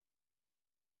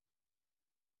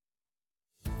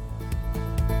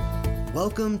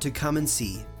Welcome to Come and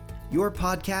See, your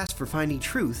podcast for finding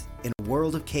truth in a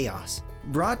world of chaos.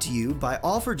 Brought to you by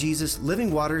All for Jesus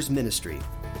Living Waters Ministry.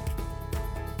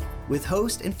 With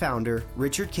host and founder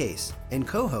Richard Case and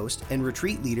co-host and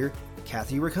retreat leader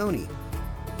Kathy Riccone.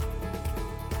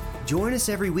 Join us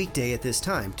every weekday at this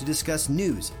time to discuss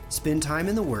news, spend time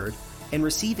in the Word, and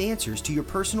receive answers to your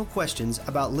personal questions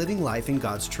about living life in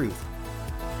God's truth.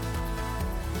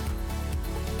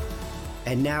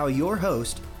 And now your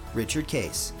host, Richard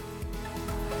Case.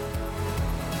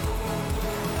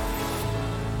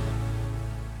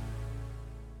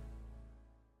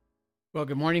 Well,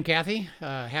 good morning, Kathy.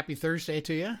 Happy Thursday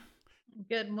to you.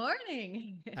 Good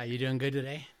morning. Are you doing good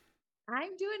today?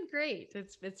 I'm doing great.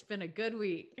 It's been a good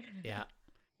week. Yeah,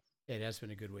 it has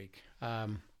been a good week.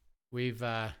 We've,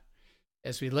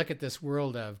 as we look at this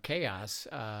world of chaos,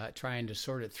 trying to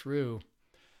sort it through,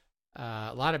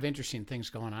 a lot of interesting things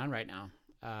going on right now.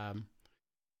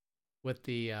 With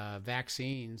the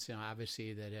vaccines,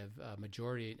 obviously that have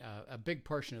a big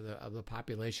portion of the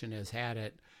population has had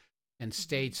it, and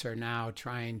states are now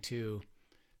trying to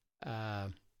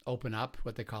open up,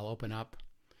 what they call open up.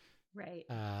 Right.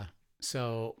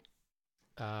 So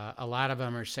a lot of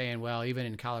them are saying, well, even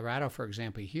in Colorado, for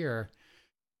example, here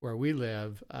where we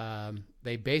live,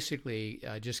 they basically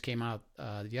just came out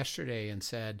yesterday and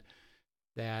said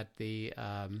that the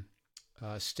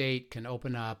state can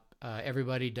open up.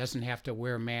 Everybody doesn't have to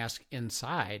wear a mask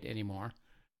inside anymore.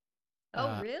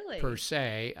 Oh, really? Per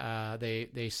se.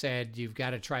 They said you've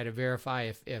got to try to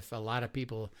verify if a lot of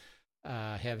people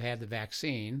have had the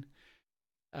vaccine,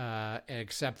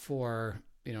 except for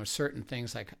certain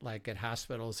things like at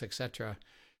hospitals, etc.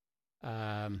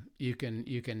 You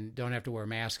don't have to wear a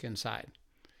mask inside.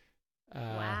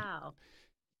 Wow.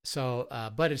 So,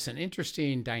 but it's an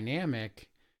interesting dynamic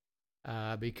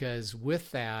because with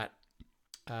that,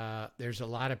 there's a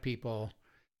lot of people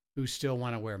who still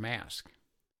want to wear a mask,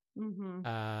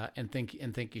 and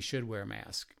think you should wear a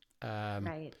mask.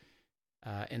 Right.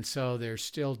 And so there's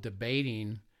still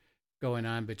debating going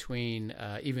on between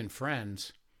even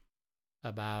friends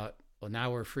about, well,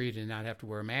 now we're free to not have to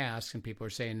wear a mask, and people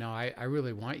are saying, no, I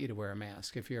really want you to wear a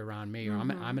mask if you're around me, or I'm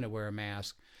going to wear a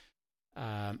mask.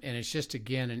 And it's just,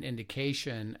 again, an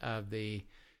indication of the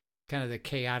kind of the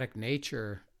chaotic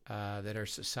nature that our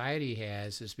society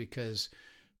has, is because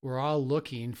we're all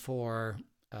looking for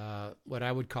what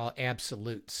I would call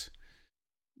absolutes.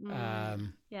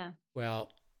 Yeah.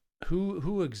 Well,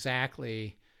 who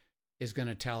exactly is going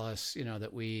to tell us,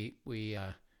 that we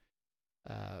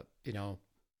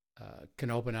can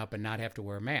open up and not have to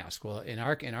wear a mask? Well, in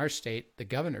our state, the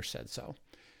governor said so,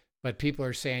 but people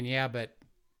are saying, yeah, but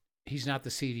he's not the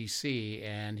CDC,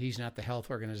 and he's not the health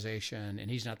organization,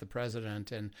 and he's not the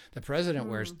president. And the president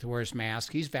wears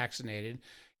mask. He's vaccinated,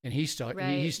 and he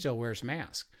still wears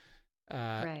mask.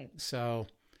 Right. So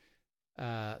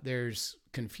there's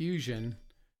confusion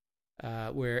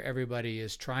where everybody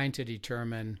is trying to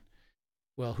determine,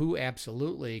 well, who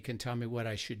absolutely can tell me what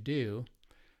I should do?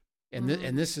 And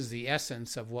and this is the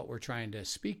essence of what we're trying to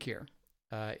speak here,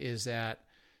 is that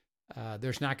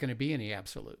there's not going to be any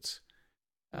absolutes.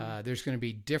 There's going to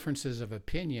be differences of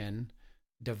opinion,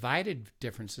 divided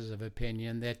differences of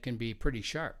opinion that can be pretty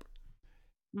sharp.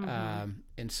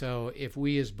 And so if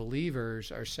we as believers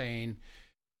are saying,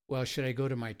 well, should I go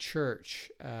to my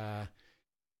church?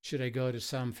 Should I go to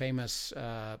some famous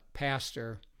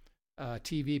pastor,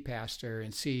 TV pastor,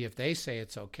 and see if they say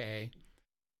it's okay,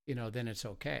 then it's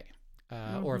okay.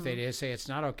 Or if they say it's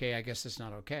not okay, I guess it's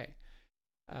not okay.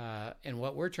 And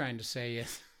what we're trying to say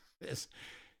is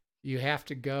you have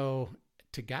to go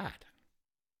to God.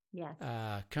 Yes.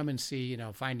 Come and see,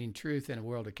 finding truth in a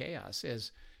world of chaos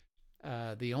is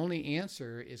the only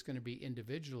answer is going to be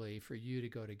individually for you to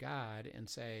go to God and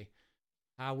say,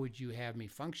 how would you have me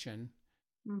function?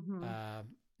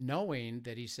 Knowing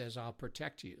that he says, I'll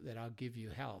protect you, that I'll give you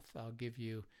health, I'll give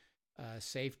you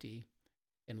safety,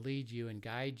 and lead you and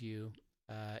guide you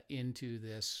into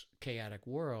this chaotic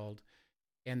world.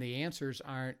 And the answers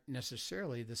aren't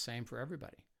necessarily the same for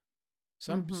everybody.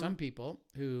 Some people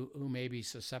who may be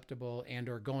susceptible and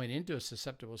or going into a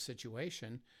susceptible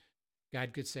situation,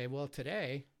 God could say, well,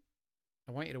 today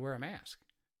I want you to wear a mask.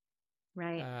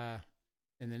 Right.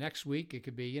 And the next week it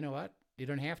could be, you know what, you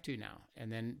don't have to now.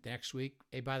 And then next week,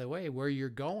 hey, by the way, where you're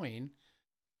going,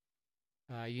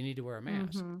 you need to wear a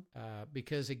mask.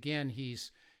 Because again,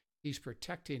 he's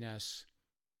protecting us,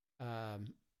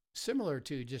 similar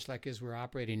to just like as we're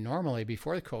operating normally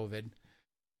before COVID.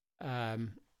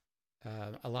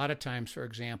 A lot of times, for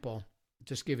example,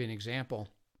 just give you an example,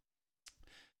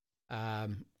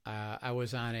 I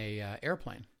was on a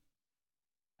airplane,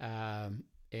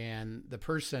 and the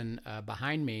person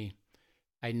behind me,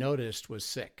 I noticed, was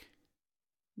sick.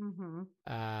 Mm-hmm.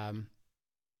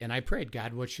 And I prayed,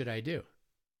 God, what should I do?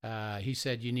 He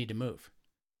said, you need to move.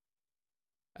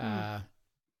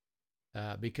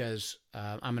 Because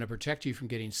I'm going to protect you from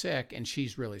getting sick, and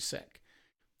she's really sick,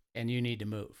 and you need to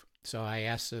move. So I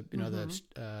asked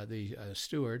the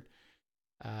steward,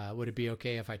 would it be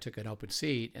okay if I took an open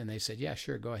seat? And they said, yeah,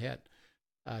 sure, go ahead.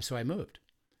 So I moved.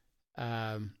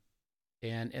 And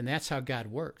that's how God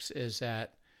works, is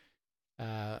that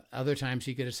other times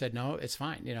he could have said, no, it's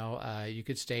fine. You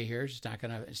could stay here. It's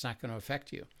not gonna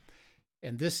affect you.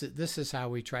 And this is how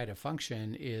we try to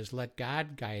function, is let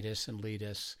God guide us and lead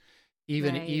us,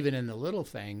 even in the little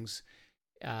things,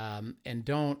 and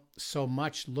don't so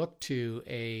much look to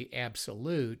a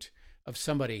absolute of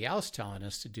somebody else telling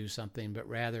us to do something, but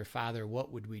rather, Father,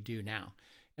 what would we do now?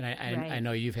 And I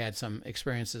know you've had some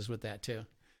experiences with that too.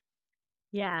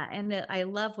 Yeah. And I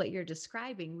love what you're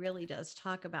describing really does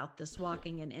talk about this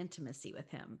walking in intimacy with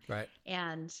him. Right.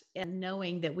 And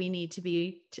knowing that we need to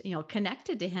be,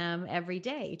 connected to him every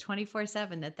day,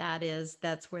 24/7,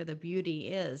 that's where the beauty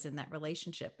is in that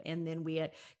relationship. And then we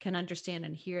can understand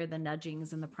and hear the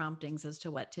nudgings and the promptings as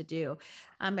to what to do.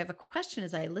 I have a question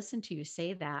as I listen to you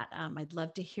say that. I'd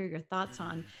love to hear your thoughts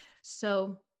on.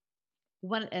 So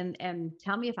and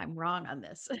tell me if I'm wrong on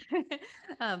this,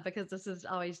 because this has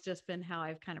always just been how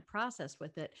I've kind of processed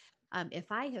with it.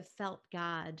 If I have felt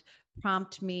God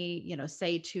prompt me,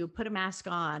 say to put a mask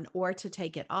on or to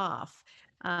take it off,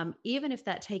 even if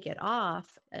that take it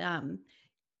off,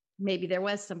 maybe there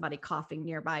was somebody coughing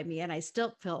nearby me and I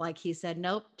still felt like he said,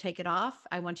 nope, take it off.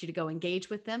 I want you to go engage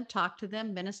with them, talk to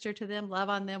them, minister to them, love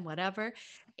on them, whatever.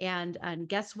 And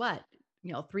guess what?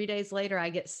 3 days later,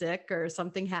 I get sick or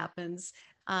something happens.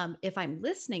 If I'm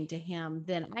listening to him,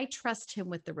 then I trust him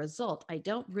with the result. I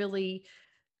don't really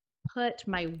put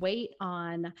my weight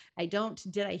on,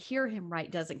 did I hear him right?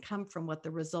 Doesn't come from what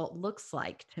the result looks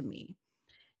like to me.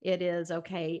 It is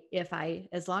okay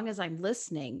as long as I'm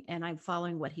listening and I'm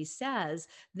following what he says,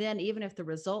 then even if the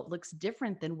result looks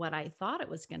different than what I thought it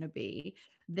was going to be,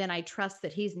 then I trust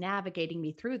that he's navigating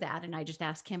me through that. And I just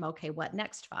ask him, okay, what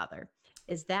next, Father?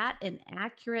 Is that an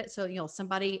accurate? So, I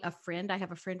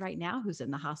have a friend right now who's in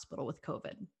the hospital with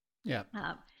COVID. Yeah.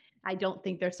 I don't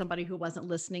think there's somebody who wasn't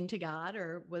listening to God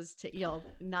or was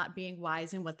not being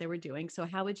wise in what they were doing. So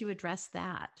how would you address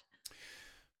that?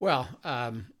 Well,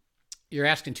 you're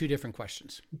asking two different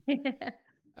questions.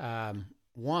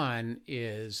 One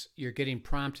is you're getting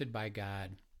prompted by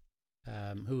God,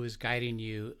 who is guiding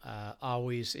you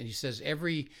always. And he says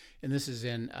and this is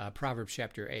in Proverbs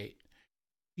chapter 8,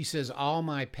 he says, all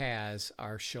my paths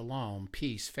are shalom,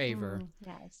 peace, favor,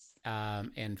 yes,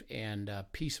 and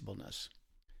peaceableness,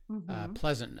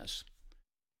 pleasantness.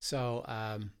 So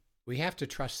we have to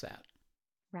trust that.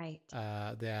 Right.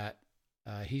 That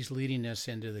he's leading us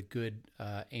into the good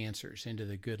answers, into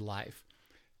the good life,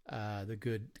 the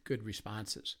good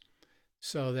responses.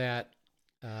 So that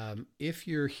if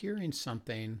you're hearing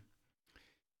something,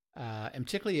 and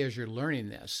particularly as you're learning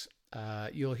this,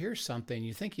 you'll hear something,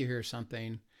 you think you hear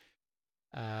something,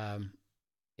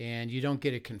 and you don't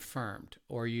get it confirmed,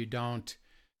 or you don't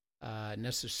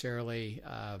necessarily,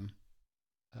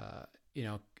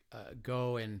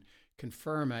 go and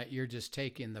confirm it. You're just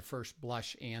taking the first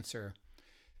blush answer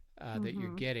that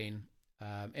you're getting,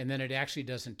 and then it actually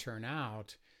doesn't turn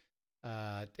out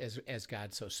as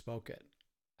God so spoke it.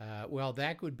 Well,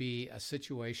 that would be a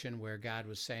situation where God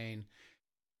was saying,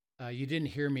 you didn't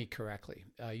hear me correctly.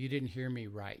 You didn't hear me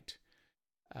right.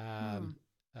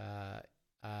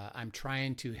 I'm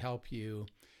trying to help you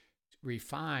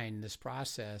refine this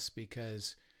process,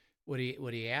 because what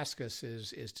he asks us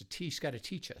is to teach. He's got to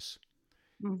teach us.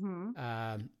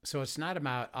 So it's not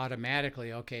about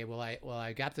automatically, okay, well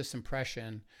I got this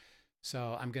impression,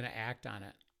 so I'm going to act on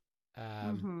it.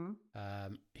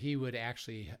 He would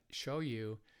actually show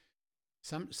you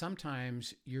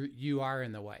sometimes you are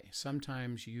in the way.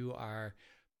 Sometimes you are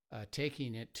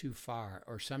taking it too far,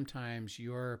 or sometimes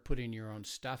you're putting your own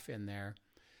stuff in there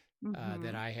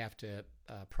that I have to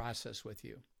process with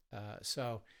you.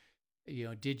 So,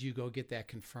 did you go get that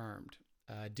confirmed?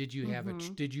 Did you have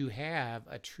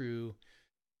a true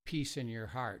peace in your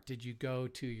heart? Did you go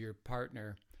to your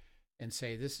partner and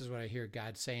say, this is what I hear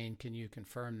God saying, can you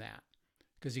confirm that?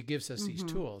 Because he gives us these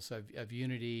tools of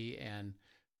unity and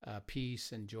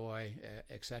peace and joy,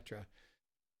 etc.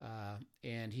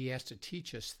 And he has to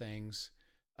teach us things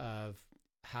of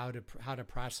how to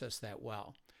process that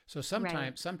well. So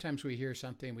sometimes we hear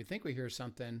something, we think we hear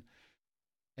something,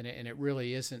 and it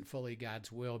really isn't fully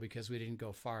God's will because we didn't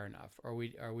go far enough, or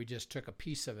we just took a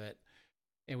piece of it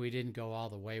and we didn't go all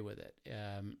the way with it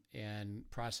and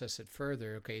process it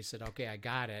further. Okay, he said, okay, I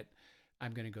got it.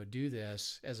 I'm going to go do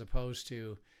this, as opposed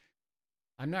to,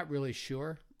 I'm not really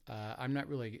sure. I'm not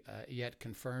really yet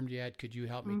confirmed yet. Could you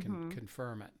help me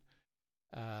confirm it?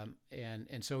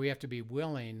 And so we have to be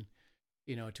willing,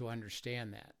 to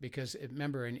understand that, because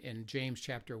remember in James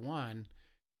chapter 1,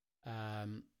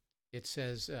 it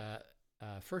says,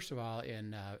 first of all,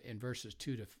 in verses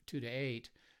 2 to 8,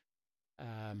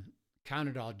 count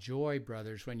it all joy,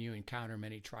 brothers, when you encounter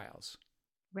many trials.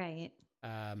 Right.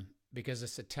 Because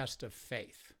it's a test of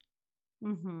faith.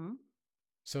 Mm-hmm.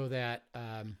 So that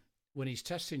when he's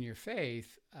testing your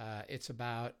faith, it's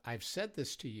about, I've said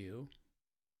this to you.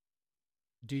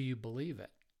 Do you believe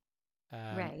it?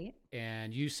 Right.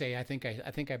 And you say, I think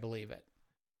I believe it.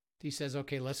 He says,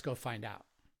 okay, let's go find out.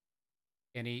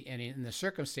 And he and the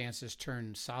circumstances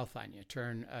turn south on you,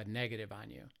 turn negative on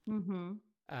you. Mm-hmm.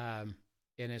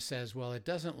 And it says, well, it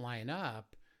doesn't line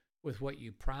up with what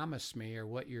you promised me or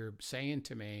what you're saying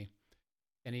to me.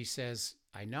 And he says,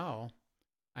 I know,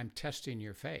 I'm testing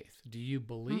your faith. Do you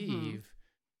believe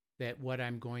that what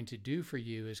I'm going to do for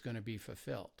you is going to be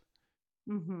fulfilled?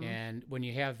 Mm-hmm. And when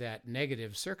you have that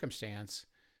negative circumstance,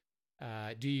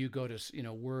 do you go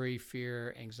to, worry,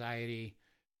 fear, anxiety,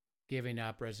 giving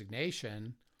up,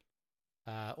 resignation,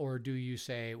 or do you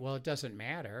say, well, it doesn't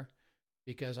matter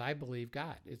because I believe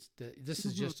God. This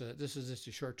is just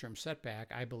a short-term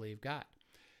setback. I believe God,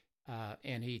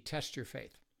 and he tests your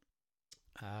faith.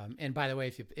 And by the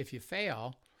way, if you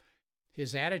fail,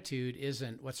 his attitude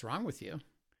isn't what's wrong with you.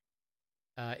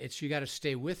 It's you got to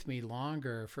stay with me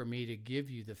longer for me to give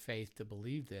you the faith to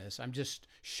believe this. I'm just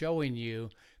showing you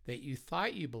that you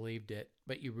thought you believed it,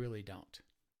 but you really don't.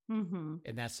 Mm-hmm.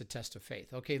 And that's the test of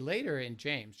faith. Okay, later in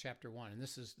James chapter 1, and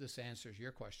this answers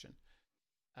your question.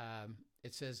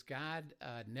 It says, God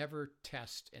never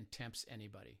tests and tempts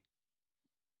anybody.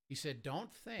 He said,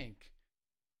 don't think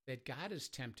that God is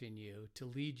tempting you to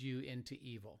lead you into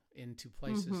evil, into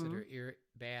places that are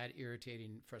bad,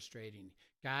 irritating, frustrating.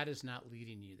 God is not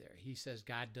leading you there. He says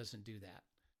God doesn't do that.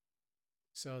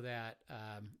 So that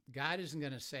God isn't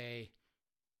going to say,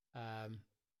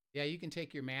 yeah, you can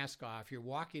take your mask off. You're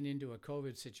walking into a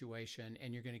COVID situation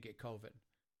and you're going to get COVID.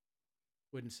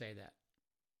 Wouldn't say that.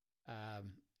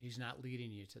 He's not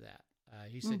leading you to that.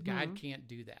 He said God can't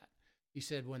do that. He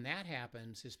said when that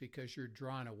happens, it's because you're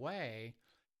drawn away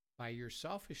by your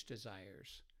selfish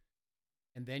desires,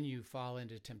 and then you fall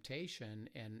into temptation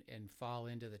and fall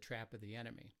into the trap of the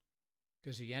enemy,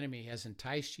 because the enemy has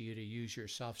enticed you to use your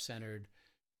self-centered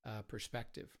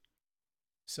perspective.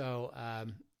 So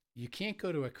you can't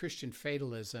go to a Christian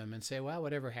fatalism and say, well,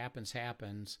 whatever happens,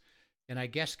 happens, and I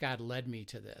guess God led me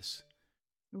to this.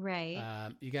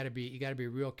 Right. You got to be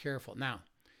real careful. Now,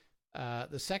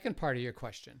 the second part of your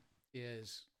question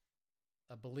is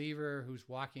a believer who's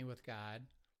walking with God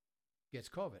gets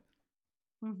COVID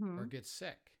or gets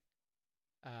sick.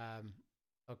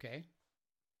 Okay.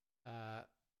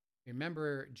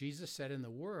 Remember, Jesus said in the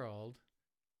world,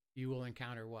 you will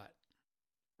encounter what?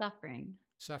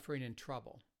 Suffering and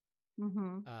trouble.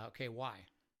 Okay, why?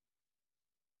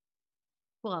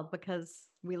 Well, because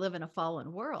we live in a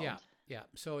fallen world. Yeah.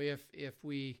 So if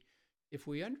we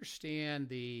understand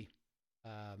the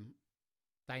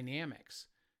dynamics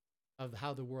of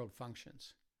how the world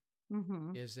functions,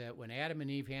 is that when Adam and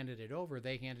Eve handed it over,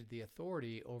 they handed the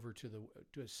authority over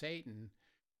to Satan,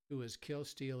 who is kill,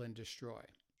 steal, and destroy.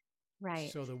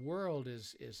 Right. So the world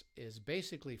is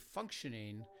basically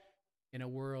functioning in a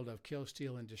world of kill,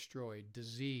 steal, and destroy,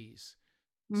 disease,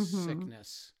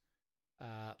 sickness,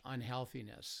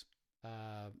 unhealthiness,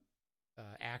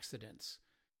 accidents,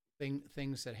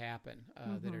 things that happen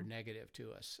that are negative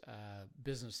to us,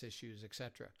 business issues,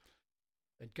 etc.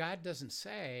 But God doesn't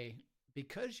say,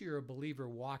 because you're a believer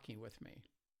walking with me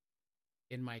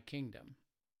in my kingdom,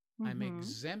 I'm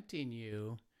exempting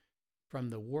you from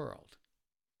the world.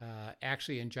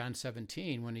 Actually, in John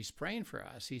 17, when he's praying for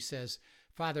us, he says,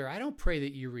 Father, I don't pray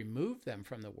that you remove them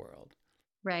from the world.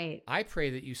 Right. I pray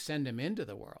that you send them into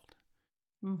the world,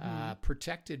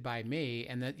 protected by me,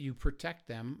 and that you protect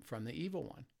them from the evil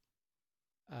one.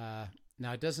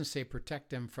 Now, it doesn't say protect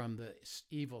them from the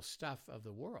evil stuff of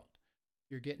the world.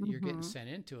 You're getting sent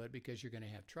into it because you're going to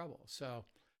have trouble. So,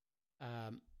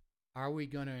 are we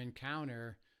going to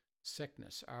encounter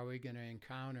sickness? Are we going to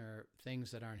encounter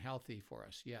things that aren't healthy for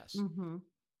us? Yes.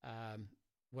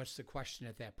 What's the question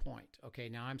at that point? Okay,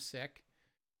 now I'm sick.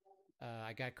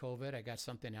 I got COVID. I got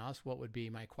something else. What would be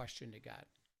my question to God?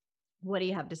 What do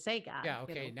you have to say, God? Yeah.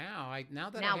 Okay. Now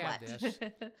that I have this,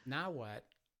 now what?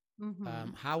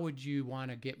 How would you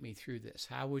want to get me through this?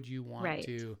 How would you want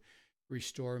to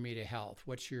restore me to health?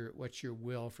 What's your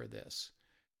will for this?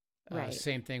 Right.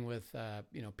 Same thing with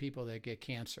people that get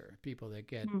cancer, people that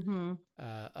get Mm-hmm.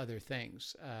 other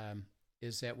things.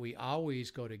 Is that we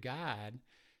always go to God,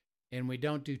 and we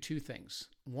don't do two things.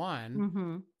 One,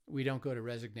 Mm-hmm. we don't go to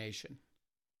resignation.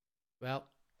 Well,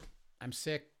 I'm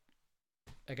sick.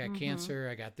 I got cancer.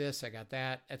 I got this. I got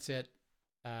that. That's it.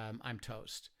 I'm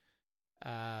toast.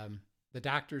 The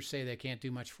doctors say they can't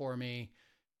do much for me.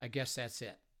 I guess that's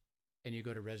it. And you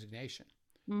go to resignation.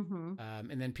 Mm-hmm.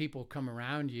 And then people come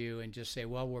around you and just say,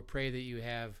 well, we'll pray that you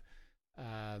have,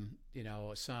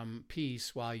 some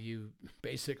peace while you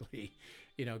basically,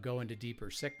 go into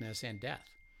deeper sickness and death.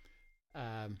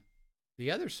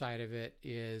 The other side of it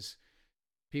is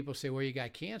people say, well, you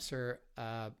got cancer.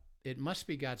 It must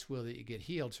be God's will that you get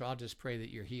healed. So I'll just pray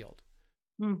that you're healed.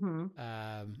 Mm-hmm.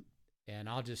 And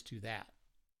I'll just do that.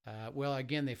 Well,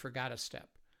 again, they forgot a step.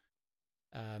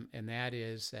 And that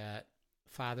is that,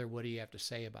 Father, what do you have to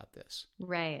say about this?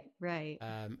 Right.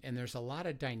 And there's a lot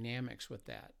of dynamics with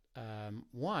that.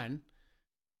 One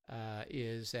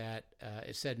is that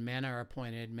it said men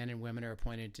and women are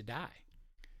appointed to die.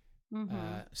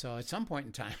 Mm-hmm. So at some point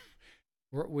in time,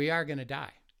 we are going to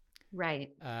die. Right.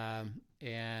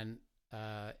 And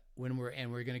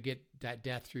we're going to get that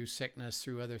death through sickness,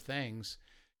 through other things.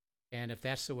 And if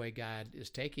that's the way God is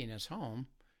taking us home,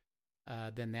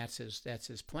 then that's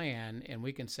his plan. And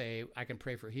we can say, I can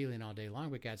pray for healing all day long,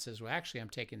 but God says, well, actually, I'm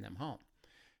taking them home,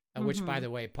 which, by the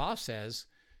way, Paul says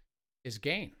is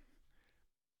gain.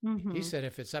 Mm-hmm. He said,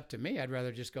 if it's up to me, I'd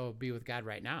rather just go be with God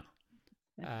right now.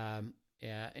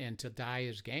 And to die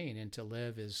is gain, and to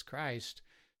live is Christ.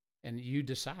 And you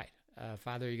decide,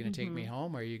 Father, are you going to take me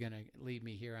home, or are you going to leave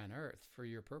me here on earth for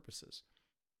your purposes?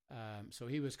 So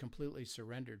he was completely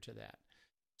surrendered to that.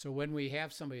 So when we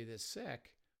have somebody that's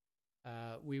sick,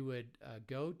 we would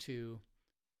go to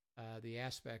the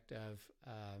aspect of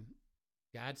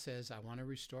God says, I want to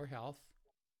restore health.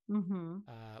 Mm-hmm.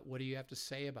 What do you have to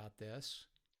say about this?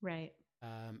 Right.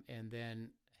 And then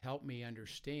help me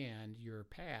understand your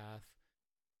path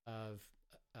of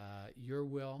your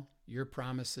will, your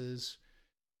promises,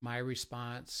 my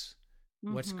response,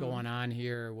 what's going on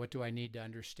here, what do I need to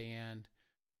understand,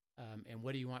 and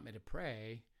what do you want me to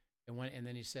pray? And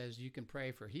then he says, you can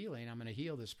pray for healing. I'm going to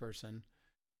heal this person.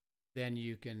 Then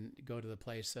you can go to the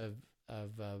place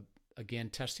of again,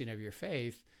 testing of your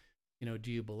faith.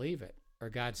 Do you believe it? Or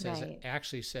God says, Right.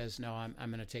 actually says, no, I'm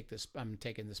going to take this. I'm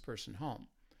taking this person home.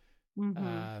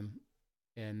 Mm-hmm.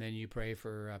 And then you pray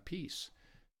for peace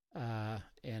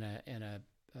and a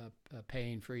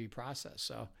pain-free process.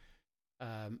 So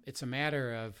it's a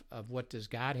matter of what does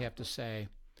God have to say.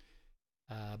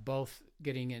 Both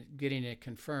getting it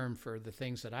confirmed for the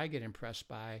things that I get impressed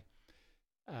by,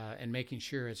 and making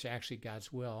sure it's actually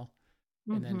God's will.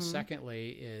 And then secondly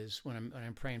is when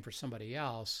I'm praying for somebody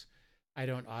else, I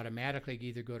don't automatically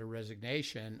either go to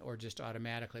resignation or just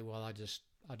automatically, well,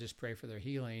 I'll just pray for their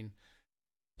healing,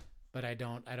 but I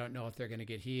don't know if they're going to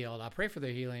get healed. I'll pray for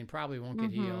their healing, probably won't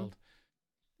get healed.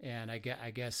 And I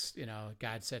guess,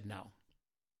 God said no.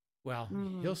 Well,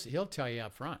 he'll tell you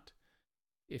up front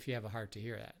if you have a heart to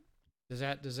hear that.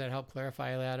 Does that help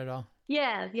clarify that at all?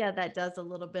 Yeah, that does a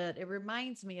little bit. It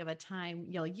reminds me of a time,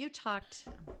 you talked,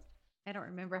 I don't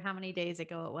remember how many days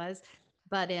ago it was,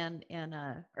 but in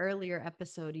a earlier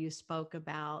episode, you spoke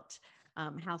about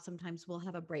how sometimes we'll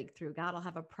have a breakthrough. God will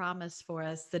have a promise for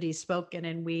us that he's spoken,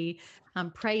 and we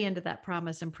pray into that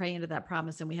promise and pray into that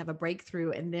promise, and we have a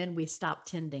breakthrough, and then we stop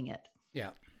tending it. Yeah.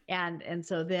 And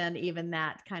so then even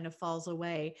that kind of falls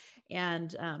away.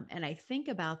 And I think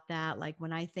about that, like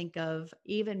when I think of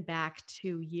even back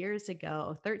 2 years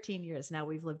ago, 13 years now,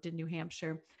 we've lived in New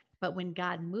Hampshire. But when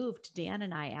God moved Dan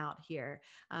and I out here,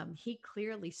 he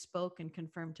clearly spoke and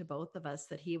confirmed to both of us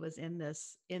that he was in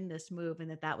this move,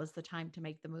 and that was the time to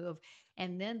make the move.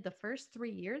 And then the first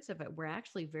 3 years of it were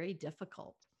actually very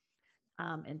difficult.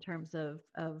 In terms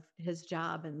of his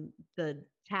job and the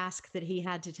task that he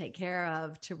had to take care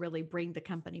of to really bring the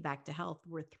company back to health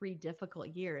were 3 difficult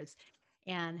years.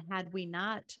 And had we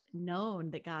not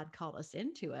known that God called us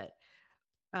into it,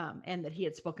 and that he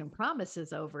had spoken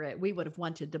promises over it, we would have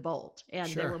wanted to bolt. And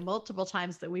Sure. There were multiple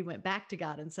times that we went back to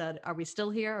God and said, are we still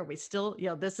here? Are we still,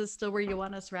 this is still where you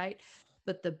want us, right?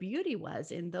 But the beauty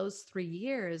was in those 3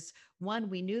 years, one,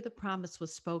 we knew the promise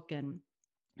was spoken.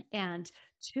 And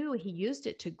 2, he used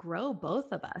it to grow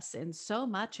both of us in so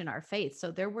much in our faith.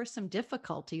 So there were some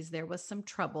difficulties, there was some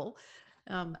trouble,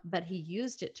 but he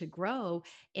used it to grow.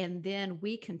 And then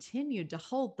we continued to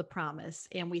hold the promise,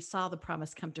 and we saw the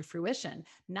promise come to fruition,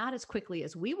 not as quickly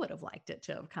as we would have liked it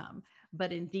to have come,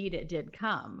 but indeed it did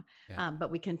come. Yeah.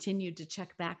 But we continued to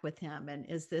check back with him. And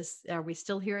are we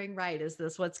still hearing right? Is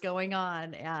this what's going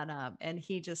on? And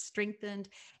he just strengthened.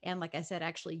 And like I said,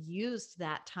 actually used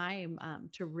that time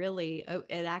to really,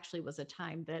 it actually was a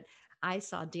time that I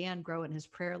saw Dan grow in his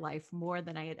prayer life more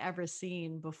than I had ever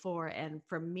seen before. And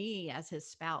for me, as his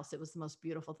spouse, it was the most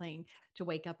beautiful thing to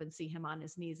wake up and see him on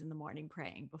his knees in the morning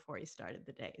praying before he started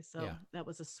the day. So Yeah. that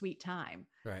was a sweet time.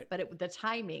 Right. But the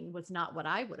timing was not what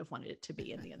I would have wanted it to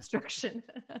be in the instruction.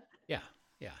 Yeah.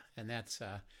 Yeah. And that's,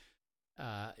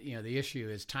 the issue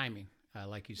is timing,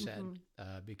 like you said,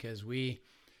 because we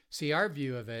see our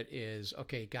view of it is,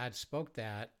 okay, God spoke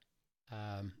that.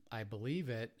 I believe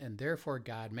it, and therefore,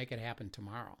 God, make it happen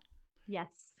tomorrow. Yes,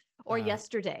 or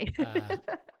yesterday.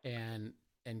 And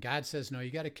God says, no, you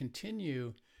got to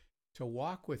continue to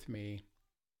walk with me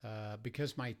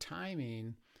because my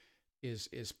timing is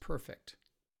perfect.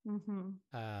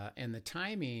 And the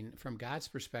timing, from God's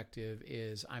perspective,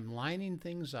 is I'm lining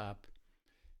things up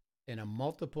in a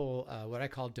multiple, what I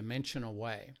call dimensional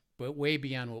way, but way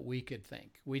beyond what we could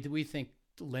think. We think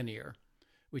linear.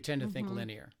 We tend to think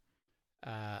linear.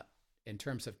 In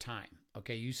terms of time.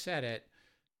 Okay, you said it.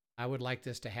 I would like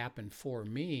this to happen for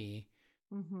me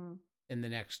in the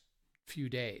next few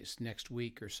days, next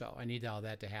week or so. I need all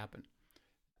that to happen.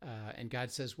 And God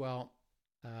says, well,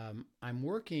 I'm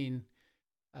working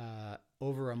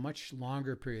over a much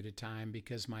longer period of time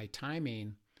because my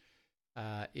timing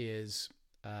is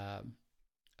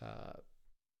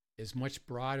much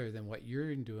broader than what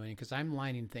you're doing, because I'm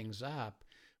lining things up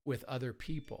with other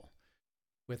people,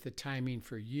 with the timing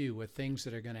for you, with things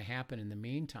that are going to happen in the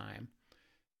meantime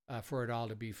for it all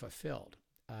to be fulfilled.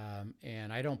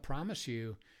 And I don't promise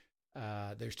you,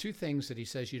 there's two things that he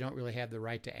says you don't really have the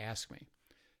right to ask me.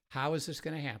 How is this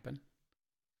going to happen?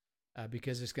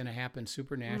 Because it's going to happen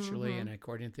supernaturally and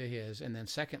according to his. And then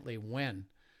secondly, when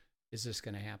is this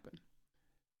going to happen?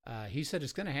 He said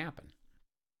it's going to happen.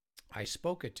 I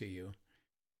spoke it to you.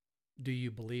 Do you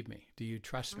believe me? Do you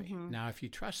trust me? Now, if you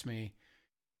trust me,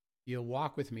 you'll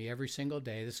walk with me every single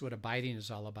day. This is what abiding is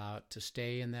all about, to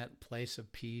stay in that place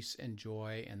of peace and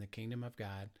joy and the kingdom of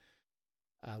God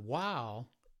while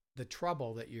the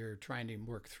trouble that you're trying to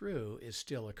work through is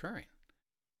still occurring.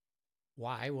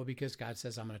 Why? Well, because God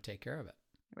says, I'm going to take care of it.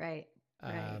 Right.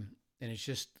 And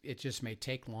it just may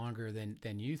take longer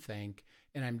than you think.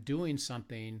 And I'm doing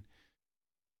something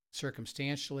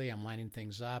circumstantially. I'm lining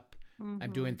things up.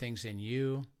 I'm doing things in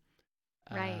you.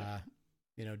 Right.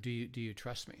 Do you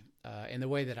trust me? And the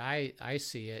way that I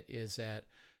see it is that,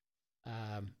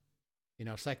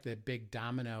 it's like the big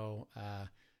domino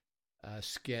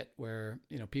skit where,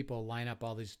 people line up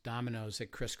all these dominoes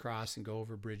that crisscross and go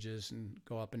over bridges and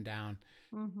go up and down.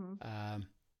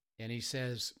 And he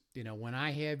says, when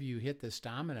I have you hit this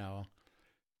domino,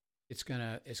 it's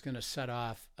gonna set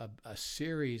off a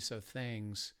series of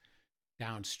things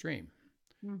downstream.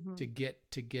 To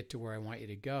get to where I want you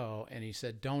to go. And he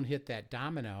said, don't hit that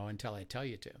domino until I tell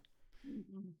you to.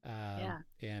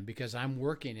 And because I'm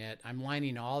working it, I'm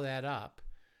lining all that up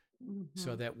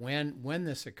so that when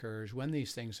this occurs, when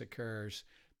these things occurs,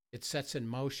 it sets in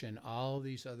motion all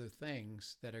these other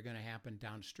things that are going to happen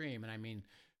downstream. And I mean,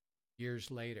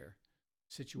 years later,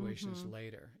 situations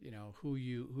later, who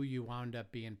you wound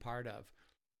up being part of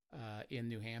in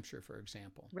New Hampshire, for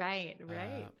example. Right.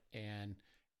 And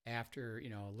after,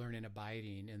 learning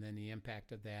abiding and then the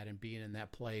impact of that and being in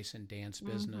that place and Dan's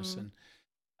business and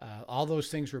all those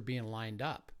things were being lined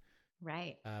up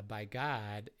by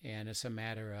God. And it's a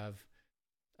matter of,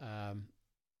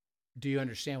 do you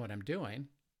understand what I'm doing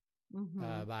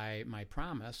by my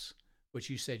promise, which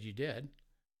you said you did.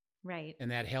 Right. And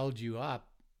that held you up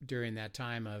during that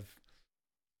time of,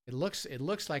 it looks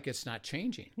like it's not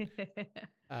changing.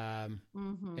 And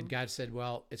God said,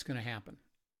 well, it's going to happen.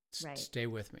 Stay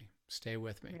with me.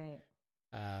 Right.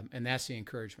 And that's the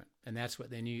encouragement. And that's what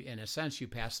then you, in a sense, you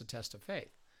pass the test of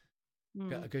faith.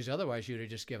 Because otherwise you'd have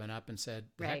just given up and said,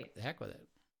 the heck with it.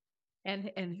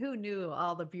 And who knew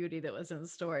all the beauty that was in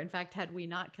store? In fact, had we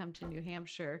not come to New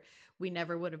Hampshire, Dan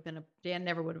never would have been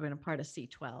a part of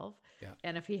C12. Yeah.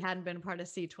 And if he hadn't been a part of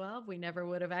C12, we never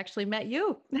would have actually met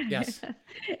you. Yes.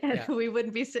 And we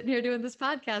wouldn't be sitting here doing this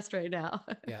podcast right now.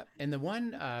 Yeah. And the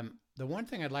one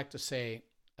thing I'd like to say,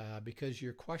 because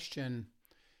your question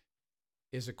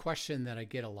is a question that I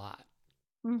get a lot.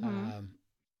 Well,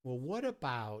 what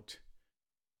about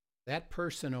that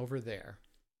person over there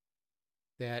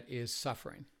that is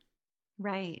suffering?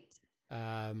 Right.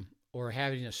 Or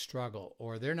having a struggle,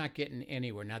 or they're not getting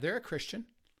anywhere. Now, they're a Christian.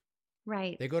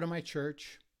 Right. They go to my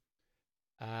church.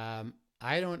 I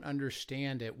don't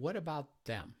understand it. What about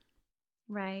them?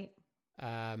 Right.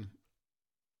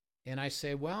 And I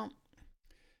say, well,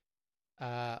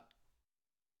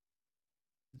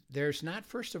 there's not,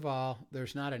 first of all,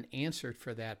 there's not an answer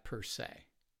for that per se.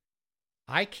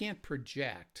 I can't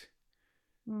project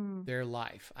their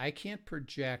life. I can't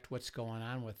project what's going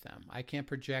on with them. I can't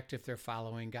project if they're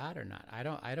following God or not. I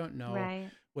don't know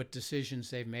what decisions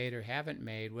they've made or haven't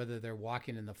made, whether they're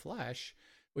walking in the flesh,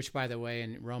 which, by the way,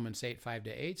 in Romans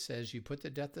 8:5-8 says, you put to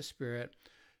death the spirit.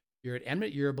 You're at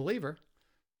enmity. You're a believer.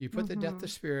 You put to death the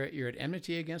spirit. You're at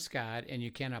enmity against God, and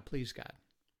you cannot please God.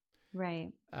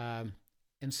 Right.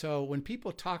 And so when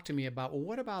people talk to me about, well,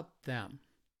 what about them?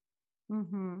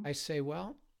 I say,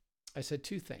 well, I said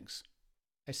two things.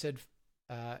 I said,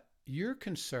 your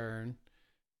concern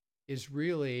is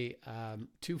really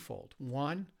twofold.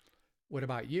 One, what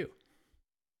about you?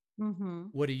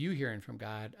 What are you hearing from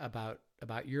God about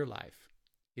your life?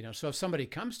 So if somebody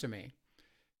comes to me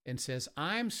and says,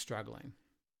 I'm struggling,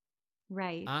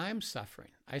 right, I'm suffering,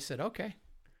 I said, okay,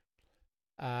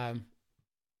 let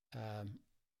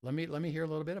me hear a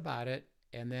little bit about it.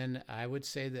 And then I would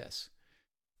say this: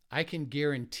 I can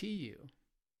guarantee you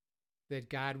that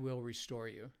God will restore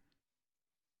you.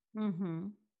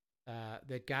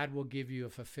 That God will give you a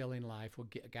fulfilling life.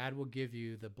 God will give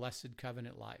you the blessed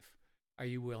covenant life. Are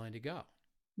you willing to go?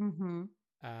 And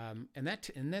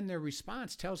then their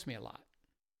response tells me a lot.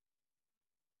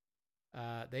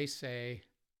 They say,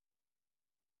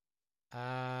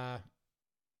 I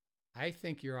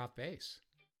think you're off base.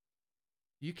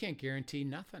 You can't guarantee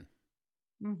nothing.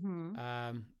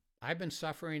 I've been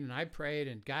suffering and I prayed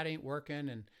and God ain't working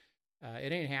and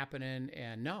it ain't happening.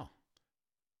 And no,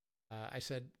 I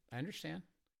said, I understand.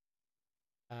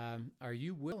 Are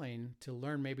you willing to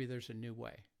learn maybe there's a new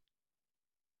way?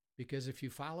 Because if you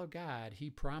follow God,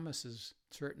 he promises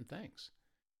certain things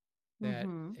that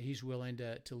he's willing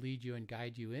to lead you and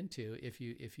guide you into if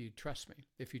you trust me,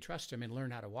 if you trust him and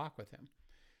learn how to walk with him.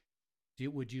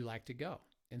 Would you like to go?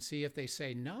 And see if they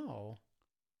say, no,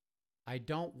 I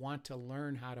don't want to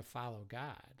learn how to follow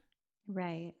God.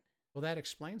 Right. Well, that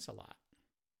explains a lot.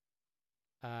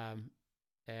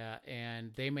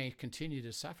 And they may continue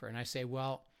to suffer. And I say,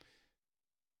 well,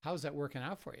 how's that working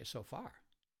out for you so far?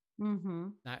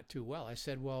 Not too well. I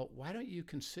said, well, why don't you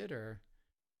consider,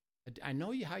 I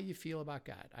know how you feel about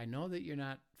God. I know that you're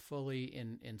not fully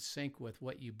in sync with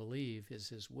what you believe is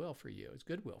his will for you. It's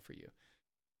good will for you.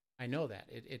 I know that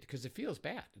because it feels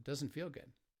bad. It doesn't feel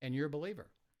good. And you're a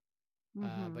believer.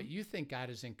 But you think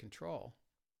God is in control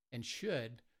and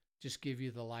should just give you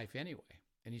the life anyway.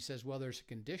 And he says, well, there's a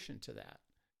condition to that.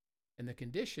 And the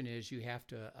condition is you have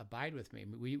to abide with me.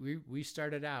 We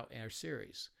started out in our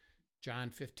series,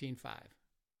 John 15:5.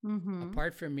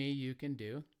 Apart from me, you can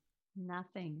do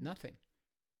nothing.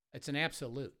 It's an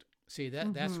absolute. See,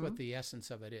 that's what the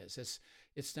essence of it is.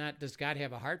 It's not, does God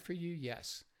have a heart for you?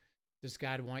 Yes. Does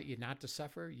God want you not to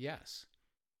suffer? Yes.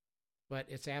 But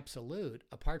it's absolute.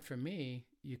 Apart from me,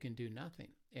 you can do nothing.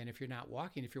 And if you're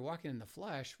walking in the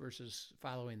flesh versus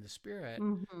following the spirit,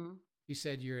 he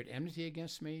said, you're at enmity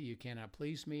against me, you cannot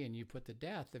please me, and you put to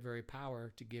death the very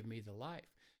power to give me the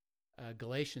life.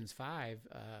 Galatians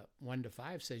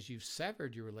 5:1-5 says you've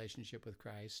severed your relationship with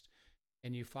Christ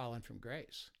and you've fallen from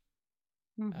grace.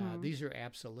 These are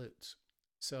absolutes.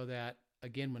 So that,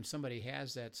 again, when somebody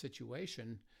has that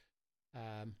situation,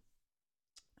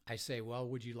 I say, well,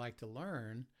 would you like to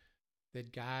learn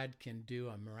that God can do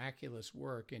a miraculous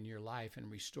work in your life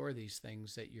and restore these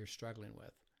things that you're struggling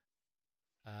with?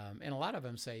 And a lot of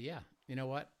them say, yeah, you know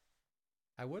what?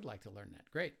 I would like to learn that.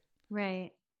 Great.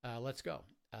 Right. Let's go.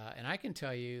 And I can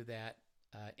tell you that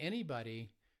anybody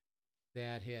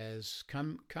that has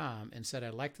come and said,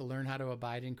 I'd like to learn how to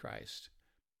abide in Christ,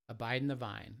 abide in the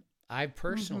vine, I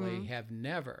personally have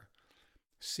never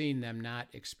seen them not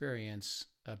experience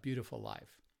a beautiful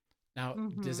life. Now,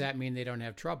 does that mean they don't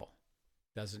have trouble?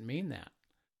 Doesn't mean that.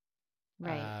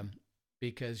 Right.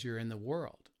 Because you're in the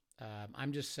world.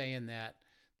 I'm just saying that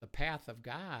the path of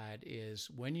God is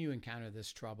when you encounter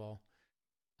this trouble,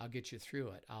 I'll get you through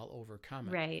it. I'll overcome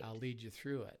it. Right. I'll lead you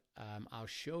through it. I'll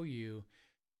show you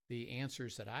the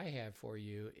answers that I have for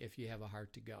you if you have a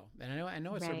heart to go. And I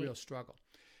know it's a real struggle.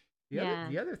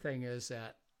 The other thing is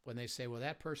that when they say, well,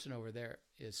 that person over there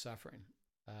is suffering,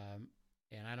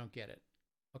 and I don't get it.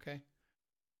 Okay.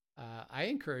 I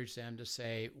encourage them to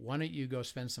say, why don't you go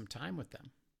spend some time with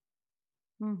them?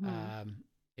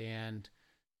 And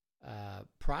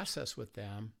process with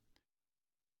them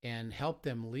and help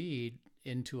them lead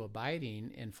into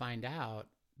abiding and find out,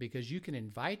 because you can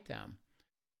invite them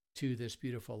to this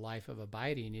beautiful life of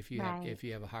abiding if you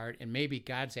have a heart, and maybe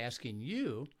God's asking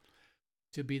you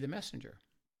to be the messenger.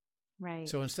 Right.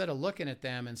 So instead of looking at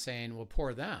them and saying, well,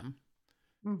 poor them,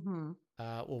 Mm-hmm.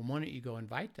 Well, why don't you go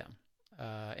invite them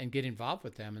and get involved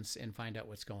with them and find out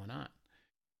what's going on?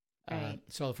 Right.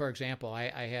 So, for example,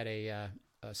 I had a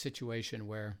situation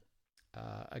where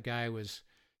a guy was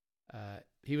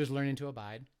he was learning to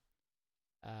abide,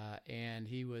 and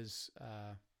he was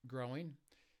growing,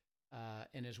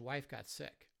 and his wife got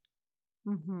sick,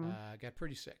 Mm-hmm. got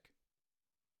pretty sick,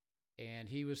 and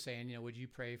he was saying, would you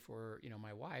pray for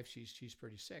my wife? She's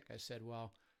pretty sick. I said,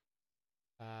 well,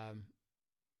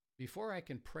 before I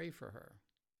can pray for her,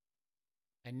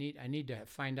 I need to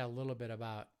find out a little bit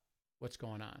about what's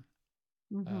going on.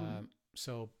 Mm-hmm.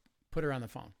 So put her on the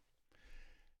phone.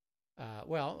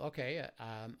 Well, okay.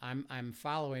 I'm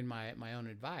following my own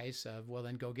advice of, well,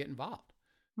 then go get involved.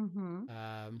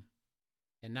 Mm-hmm.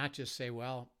 And not just say,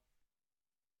 well,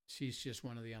 she's just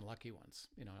one of the unlucky ones.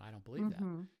 I don't believe that.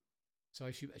 Mm-hmm. So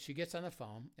she gets on the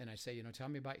phone and I say, tell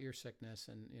me about your sickness.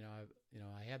 And,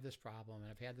 I have this problem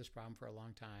and I've had this problem for a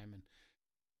long time.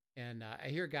 And I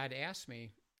hear God ask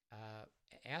me,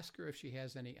 ask her if she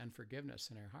has any unforgiveness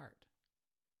in her heart.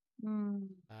 Mm.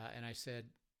 And I said,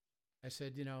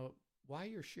 while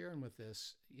you're sharing with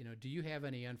this, do you have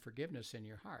any unforgiveness in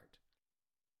your heart?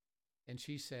 And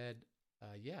she said,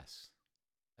 yes,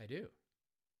 I do.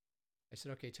 I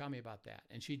said, okay, tell me about that.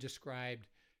 And she described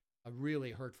a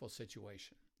really hurtful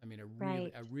situation. I mean,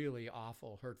 a really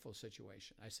awful, hurtful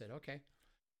situation. I said, okay.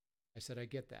 I said, I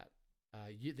get that.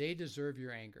 They deserve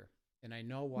your anger. And I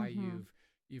know why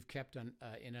you've kept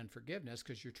in unforgiveness,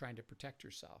 because you're trying to protect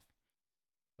yourself.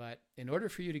 But in order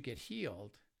for you to get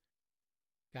healed,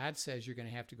 God says you're going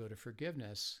to have to go to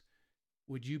forgiveness.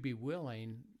 Would you be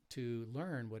willing to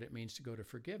learn what it means to go to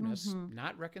forgiveness,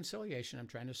 not reconciliation? I'm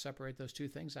trying to separate those two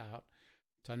things out.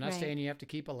 So I'm not saying you have to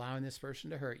keep allowing this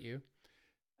person to hurt you,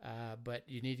 but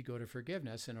you need to go to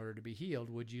forgiveness in order to be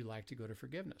healed. Would you like to go to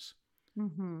forgiveness?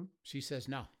 Mm-hmm. She says,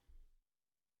 no,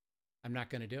 I'm not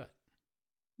going to do it.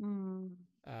 Mm.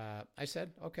 I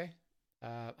said, okay.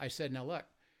 I said, now look,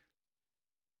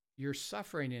 you're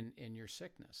suffering in your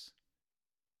sickness.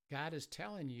 God is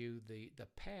telling you the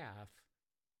path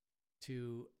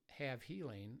to have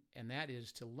healing, and that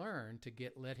is to learn to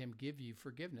let him give you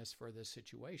forgiveness for this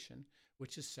situation,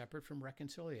 which is separate from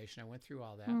reconciliation. I went through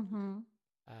all that. Mm-hmm.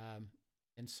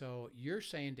 And so you're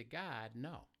saying to God,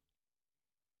 no,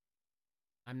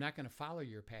 I'm not going to follow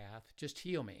your path. Just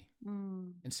heal me.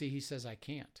 Mm. And see, he says, I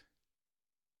can't.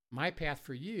 My path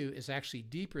for you is actually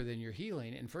deeper than your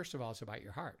healing. And first of all, it's about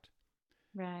your heart.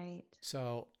 Right.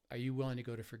 So are you willing to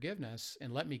go to forgiveness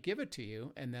and let me give it to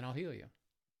you, and then I'll heal you?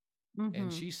 Mm-hmm.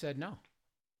 And she said, no,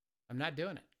 I'm not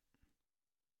doing it.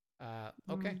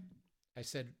 Okay. I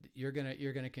said, you're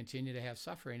gonna continue to have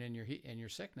suffering in your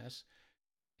sickness,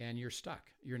 and you're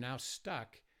stuck. You're now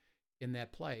stuck in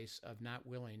that place of not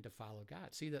willing to follow God.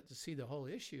 See, the whole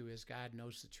issue is God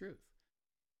knows the truth.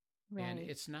 Right. And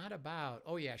it's not about,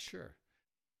 oh yeah, sure,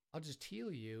 I'll just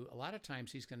heal you. A lot of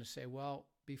times he's going to say, well,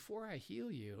 before I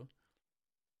heal you,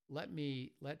 let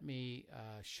me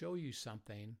show you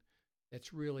something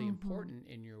that's really important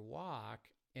in your walk.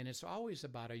 And it's always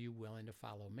about, are you willing to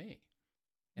follow me?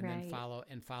 And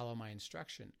then follow my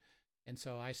instruction. And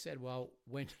so I said, well,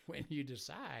 when you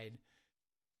decide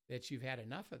that you've had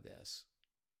enough of this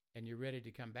and you're ready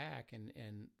to come back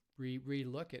and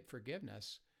re-look at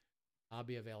forgiveness, I'll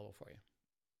be available for you.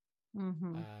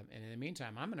 Mm-hmm. And in the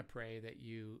meantime, I'm going to pray that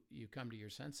you come to your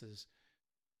senses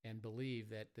and believe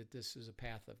that this is a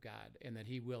path of God and that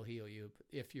he will heal you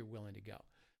if you're willing to go.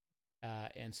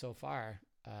 And so far,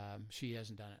 she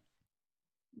hasn't done it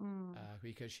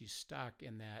because she's stuck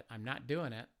in that I'm not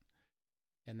doing it,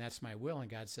 and that's my will. And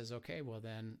God says, okay, well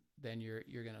then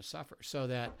you're going to suffer. So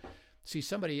that, see,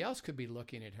 somebody else could be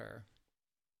looking at her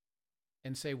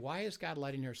and say, why is God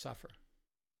letting her suffer?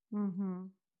 Mm-hmm.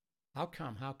 How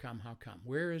come?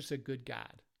 Where is the good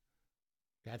God?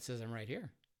 God says, I'm right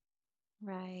here.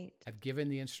 Right. I've given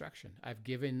the instruction. I've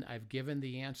given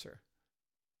the answer,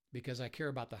 because I care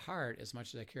about the heart as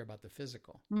much as I care about the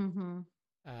physical. Mm-hmm.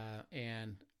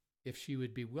 And if she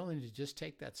would be willing to just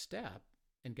take that step,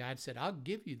 and God said, I'll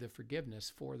give you the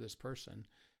forgiveness for this person.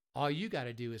 All you got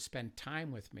to do is spend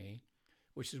time with me,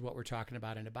 which is what we're talking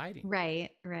about in abiding.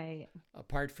 Right.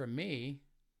 Apart from me,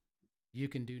 you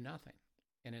can do nothing.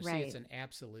 And see, it's an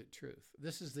absolute truth.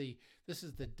 This is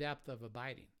the depth of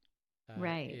abiding.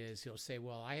 Is he'll say,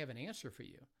 well, I have an answer for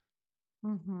you.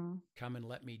 Mm-hmm. Come and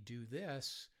let me do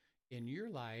this in your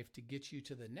life to get you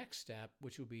to the next step,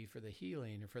 which will be for the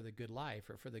healing or for the good life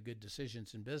or for the good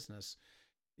decisions in business,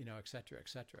 et cetera, et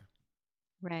cetera.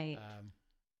 Right.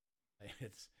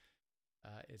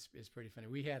 It's pretty funny.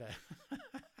 We had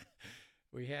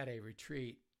a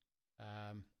retreat,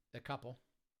 a couple,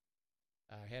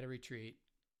 had a retreat,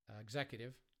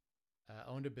 executive,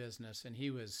 owned a business, and he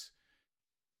was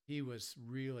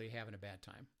really having a bad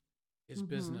time. His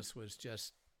business was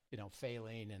just,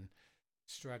 failing and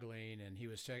struggling, and he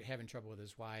was having trouble with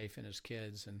his wife and his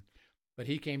kids. But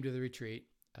he came to the retreat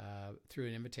through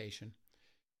an invitation.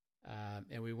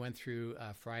 And we went through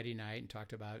Friday night and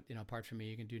talked about, apart from me,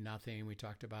 you can do nothing. We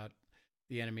talked about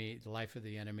the enemy, the life of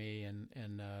the enemy,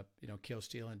 and kill,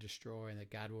 steal, and destroy, and that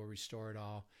God will restore it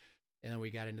all. And then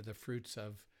we got into the fruits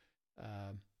of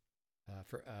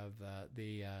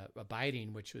the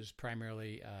abiding, which was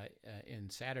primarily in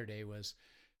Saturday, was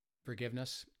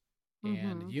forgiveness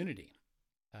and unity,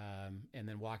 and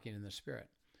then walking in the Spirit.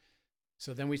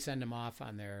 So then we send them off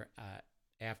on their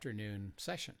afternoon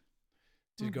session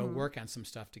to go work on some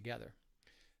stuff together.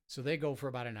 So they go for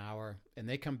about an hour, and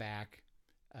they come back,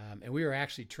 and we were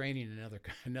actually training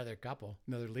another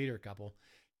leader couple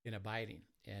in abiding.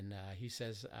 And he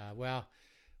says, well,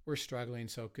 we're struggling,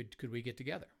 so could we get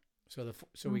together?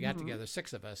 So we got together,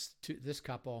 6 of us, this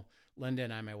couple, Linda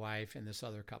and I, my wife, and this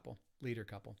other couple, leader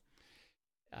couple.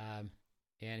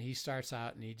 And he starts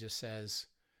out and he just says,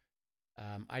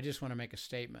 I just want to make a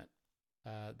statement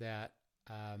that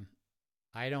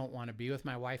I don't want to be with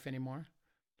my wife anymore.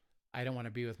 I don't want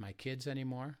to be with my kids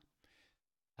anymore.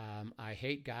 I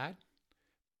hate God.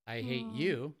 I hate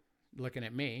you. Looking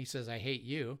at me, he says, I hate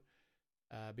you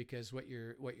because what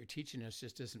you're teaching us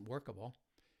just isn't workable.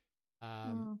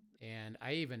 And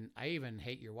I even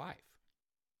hate your wife,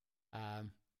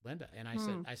 Linda. And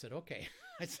I said, okay.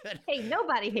 I said, hey,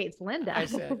 nobody hates Linda. I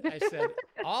said,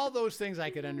 all those things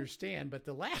I could understand, but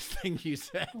the last thing you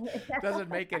said doesn't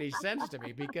make any sense to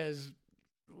me, because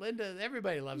Linda,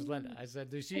 everybody loves Linda. I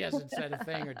said, she hasn't said a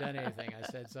thing or done anything. I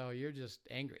said, so you're just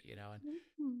angry, And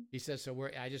he says, so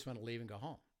I just want to leave and go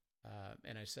home.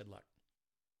 And I said, look,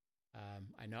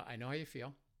 I know how you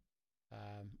feel.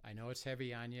 I know it's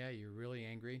heavy on you. You're really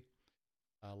angry.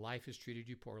 Life has treated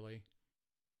you poorly.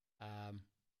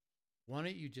 Why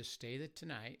don't you just stay there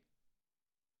tonight?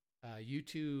 You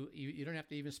two, you don't have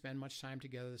to even spend much time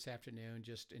together this afternoon.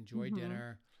 Just enjoy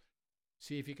dinner.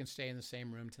 See if you can stay in the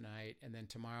same room tonight. And then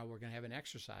tomorrow we're going to have an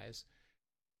exercise.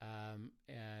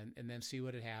 And then see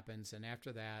what happens. And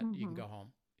after that, you can go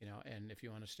home, and if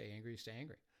you want to stay angry, stay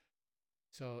angry.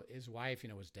 So his wife,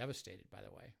 was devastated, by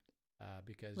the way.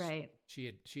 Because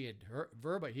she'd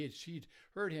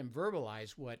heard him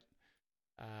verbalize what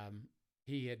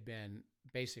he had been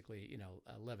basically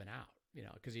living out,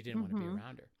 because he didn't want to be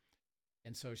around her.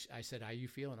 And so I said, are you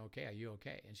feeling okay? Are you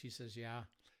okay? And she says, yeah,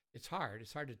 it's hard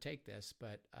to take this,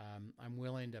 but I'm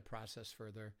willing to process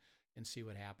further and see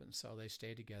what happens. So they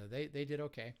stayed together. They did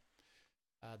okay.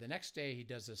 The next day he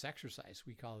does this exercise.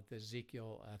 We call it the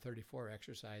Ezekiel 34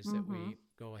 exercise, that we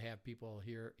go have people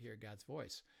hear God's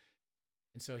voice.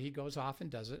 And so he goes off and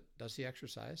does the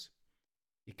exercise.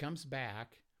 He comes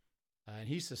back, and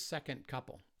he's the second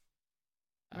couple.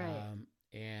 Right.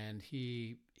 And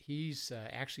he's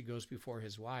actually goes before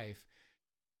his wife,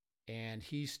 and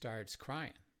he starts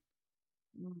crying.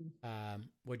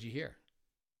 What'd you hear?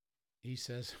 He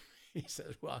says,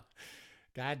 well,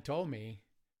 God told me,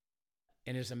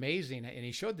 and it's amazing. And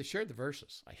he shared the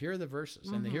verses. I hear the verses,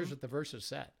 and here's what the verses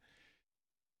said.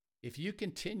 If you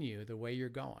continue the way you're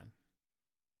going,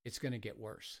 it's going to get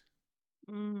worse.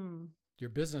 Your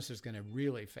business is going to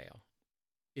really fail.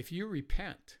 If you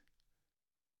repent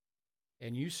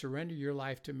and you surrender your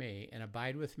life to me and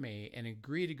abide with me and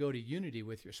agree to go to unity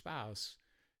with your spouse,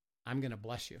 I'm going to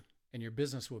bless you, and your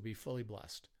business will be fully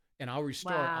blessed. And I'll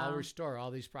restore all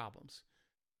these problems.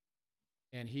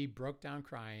 And he broke down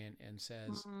crying and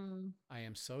says, I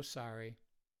am so sorry.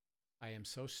 I am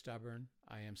so stubborn.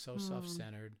 I am so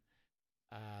self-centered.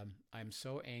 I'm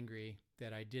so angry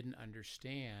that I didn't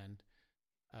understand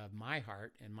my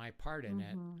heart and my part in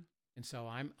it. And so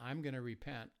I'm going to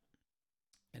repent.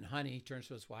 And honey turns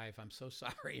to his wife, I'm so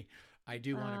sorry. I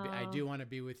do want to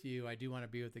be with you. I do want to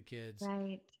be with the kids.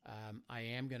 Right. I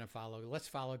am going to let's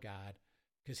follow God,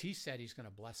 because he said he's going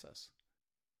to bless us.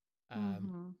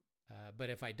 But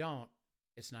if I don't,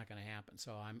 it's not going to happen.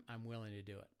 So I'm willing to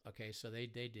do it. Okay. So they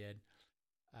did.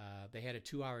 They had a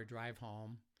 2-hour drive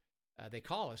home. They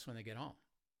call us when they get home.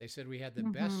 They said we had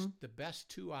the best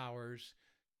 2 hours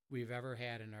we've ever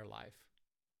had in our life,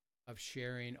 of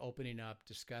sharing, opening up,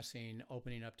 discussing,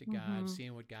 opening up to God,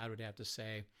 seeing what God would have to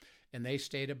say. And they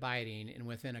stayed abiding, and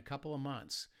within a couple of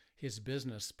months, his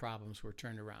business problems were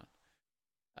turned around.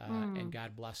 And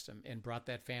God blessed him and brought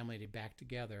that family back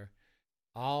together,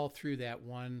 all through that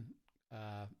one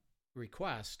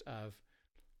request of,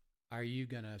 are you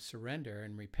going to surrender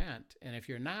and repent? And if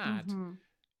you're not,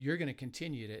 you're going to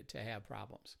continue to have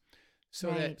problems.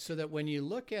 So that when you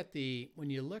look at the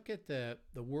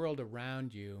world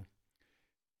around you,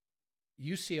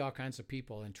 you see all kinds of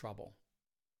people in trouble.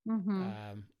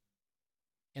 Mm-hmm.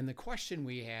 And the question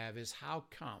we have is, how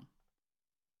come?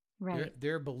 Right.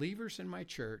 They're believers in my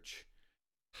church.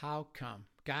 How come?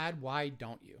 God, why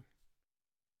don't you?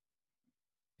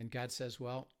 And God says,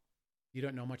 well, you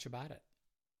don't know much about it.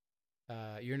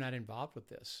 You're not involved with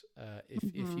this.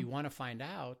 If you want to find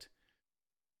out,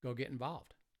 go get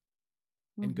involved.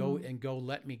 And go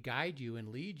let me guide you and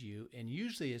lead you. And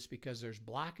usually it's because there's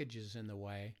blockages in the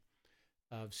way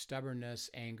of stubbornness,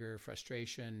 anger,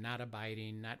 frustration, not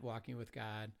abiding, not walking with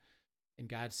God. And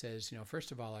God says,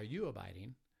 first of all, are you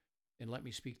abiding? And let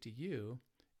me speak to you.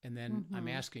 And then I'm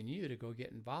asking you to go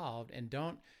get involved. And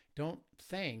don't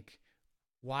think,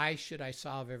 why should I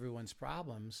solve everyone's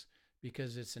problems?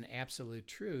 Because it's an absolute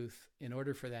truth. In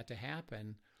order for that to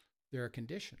happen, there are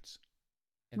conditions.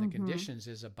 And the conditions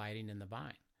is abiding in the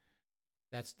vine.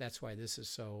 That's why this is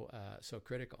so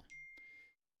critical.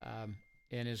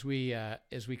 And as we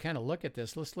kind of look at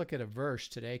this, let's look at a verse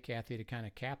today, Kathy, to kind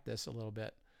of cap this a little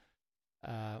bit.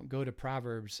 Go to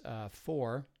Proverbs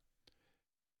 4,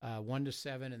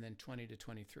 1-7, and then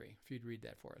 20-23. If you'd read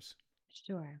that for us.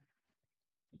 Sure.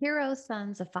 Hear, O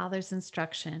sons, a father's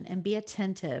instruction, and be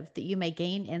attentive that you may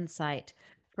gain insight.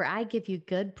 For I give you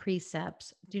good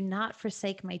precepts. Do not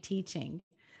forsake my teaching.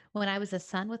 When I was a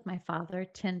son with my father,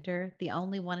 tender, the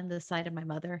only one in the sight of my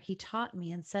mother, he taught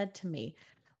me and said to me,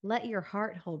 let your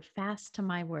heart hold fast to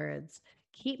my words.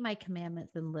 Keep my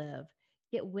commandments and live.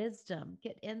 Get wisdom,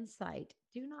 get insight.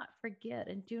 Do not forget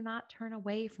and do not turn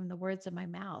away from the words of my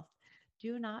mouth.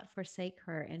 Do not forsake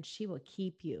her, and she will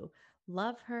keep you.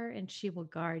 Love her, and she will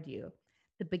guard you.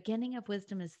 The beginning of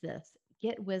wisdom is this: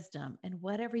 get wisdom, and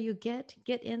whatever you get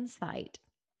insight.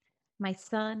 My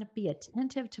son, be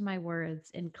attentive to my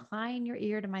words. Incline your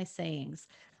ear to my sayings.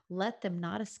 Let them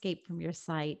not escape from your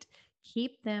sight.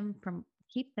 Keep them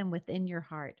within your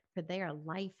heart, for they are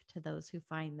life to those who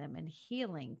find them and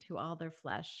healing to all their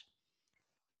flesh.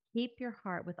 Keep your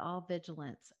heart with all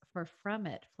vigilance, for from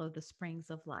it flow the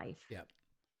springs of life. Yep.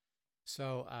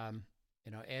 So,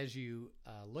 as you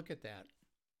look at that,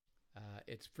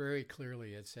 it's very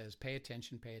clearly, it says, pay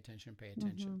attention, pay attention, pay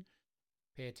attention.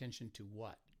 Pay attention to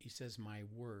what? He says, my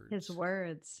words. His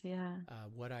words, yeah.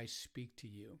 What I speak to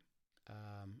you,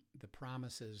 the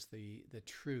promises, the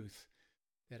truth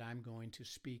that I'm going to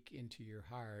speak into your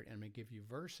heart, and I'm going to give you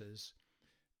verses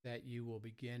that you will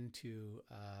begin to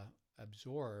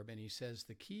absorb. And he says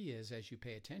the key is, as you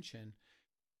pay attention,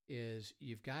 is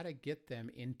you've got to get them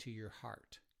into your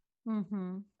heart.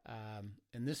 And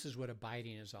this is what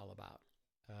abiding is all about,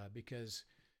 because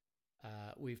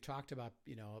we've talked about,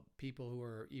 people who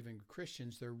are even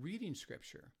Christians, they're reading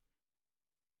scripture,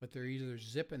 but they're either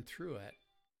zipping through it,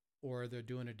 or they're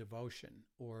doing a devotion,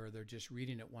 or they're just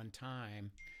reading it one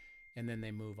time and then they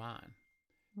move on.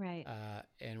 Right.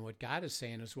 And what God is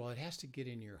saying is, well, it has to get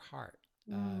in your heart.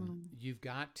 You've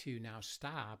got to now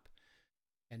stop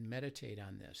and meditate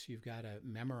on this. You've got to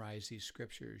memorize these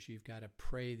scriptures. You've got to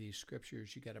pray these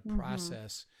scriptures. You've got to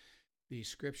process these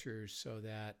scriptures so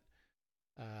that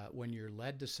when you're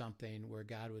led to something where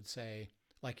God would say,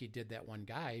 like he did that one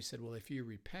guy, he said, well, if you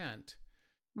repent,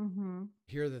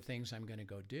 here are the things I'm going to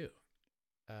go do.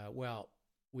 Well,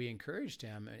 we encouraged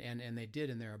him, and they did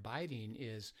in their abiding,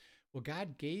 is, well,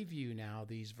 God gave you now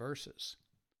these verses.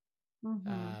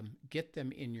 Get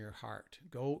them in your heart.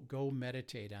 Go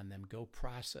meditate on them. Go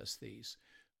process these.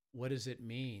 What does it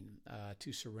mean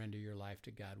to surrender your life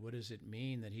to God? What does it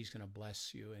mean that he's going to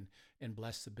bless you and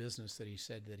bless the business that he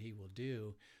said that he will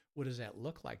do? What does that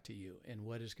look like to you? And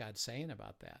what is God saying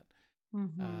about that?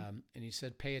 And he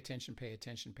said, pay attention, pay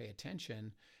attention, pay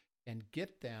attention, and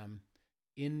get them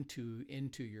into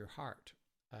your heart.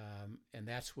 And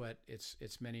that's what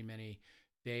it's many, many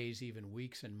days, even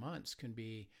weeks and months can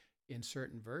be in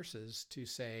certain verses to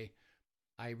say,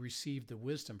 I received the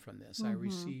wisdom from this. I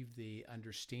received the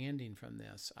understanding from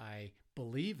this. I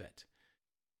believe it.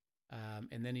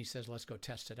 And then he says, let's go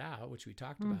test it out, which we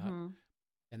talked about.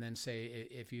 And then say,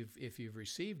 if you've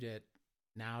received it,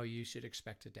 now you should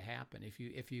expect it to happen.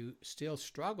 If you still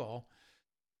struggle,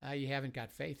 you haven't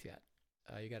got faith yet.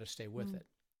 You got to stay with it.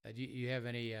 Do you have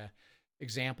any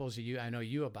examples? I know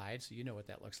you abide, so you know what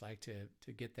that looks like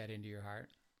to get that into your heart.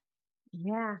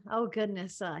 Yeah. Oh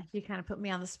goodness. You kind of put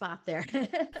me on the spot there.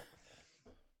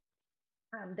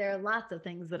 There are lots of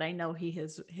things that I know he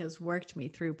has worked me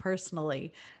through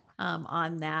personally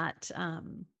on that.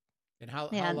 And how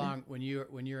long, when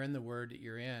you're in the Word that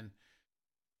you're in,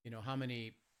 how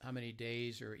many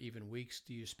days or even weeks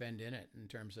do you spend in it in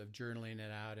terms of journaling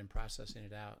it out and processing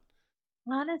it out?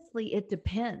 Honestly, it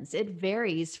depends. It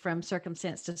varies from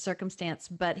circumstance to circumstance,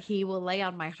 but he will lay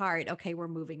on my heart, okay, we're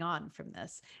moving on from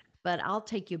this. But I'll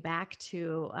take you back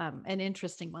to an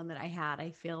interesting one that I had.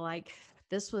 I feel like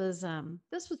this was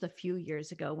a few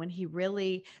years ago when he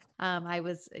really I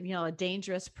was, a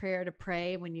dangerous prayer to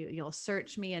pray when you'll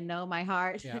search me and know my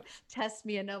heart, Yeah. test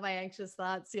me and know my anxious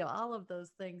thoughts, all of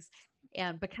those things.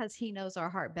 And because he knows our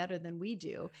heart better than we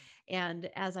do. And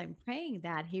as I'm praying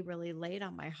that, he really laid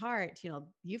on my heart,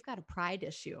 you've got a pride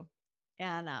issue.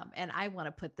 And I want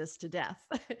to put this to death.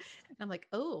 I'm like,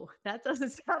 oh, that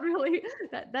doesn't sound really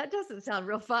that doesn't sound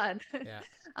real fun. Yeah.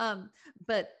 um,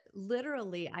 but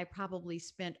literally, I probably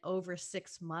spent over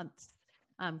 6 months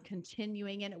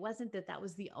continuing. And it wasn't that that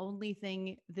was the only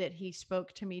thing that he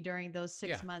spoke to me during those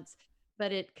six Yeah. months,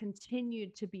 but it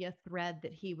continued to be a thread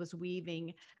that he was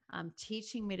weaving,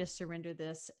 teaching me to surrender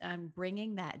this and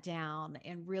bringing that down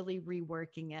and really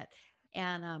reworking it.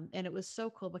 And it was so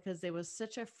cool because there was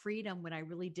such a freedom when I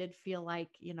really did feel like,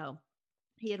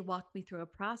 he had walked me through a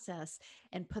process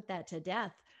and put that to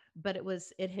death. But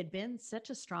it had been such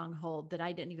a stronghold that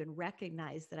I didn't even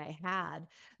recognize that I had,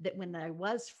 that when I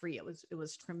was free, it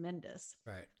was tremendous.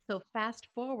 Right. So fast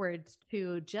forward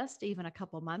to just even a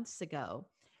couple months ago,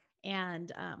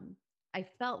 and I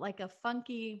felt like a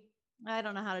funky, I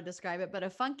don't know how to describe it, but a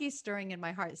funky stirring in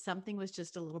my heart. Something was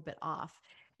just a little bit off.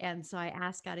 And so I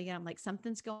asked God again, I'm like,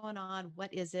 something's going on.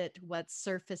 What is it? What's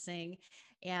surfacing?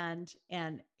 And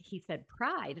he said,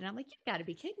 pride. And I'm like, you've got to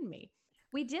be kidding me.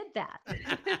 We did that.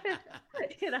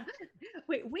 you know,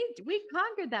 we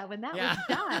conquered that when that was Yeah.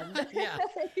 done. Yeah.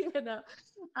 you know,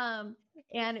 um,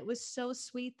 and it was so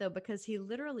sweet though, because he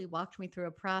literally walked me through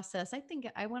a process. I think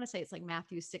I want to say it's like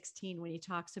Matthew 16 when he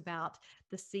talks about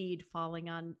the seed falling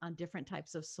on different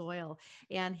types of soil.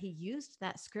 And he used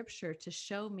that scripture to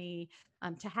show me,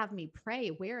 to have me pray,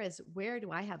 where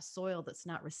do I have soil that's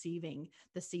not receiving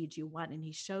the seed you want? And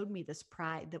he showed me this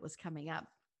pride that was coming up.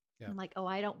 Yeah. I'm like, oh,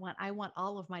 I want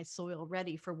all of my soil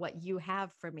ready for what you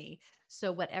have for me.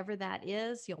 So whatever that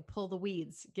is, you'll pull the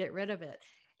weeds, get rid of it.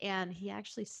 And he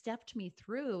actually stepped me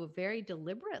through very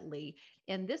deliberately.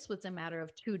 And this was a matter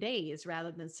of 2 days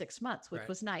rather than 6 months, which Right.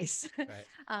 was nice.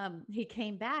 Right. He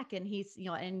came back and he's,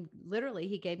 and literally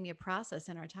he gave me a process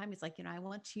in our time. He's like, I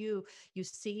want you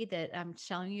see that I'm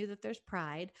telling you that there's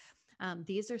pride.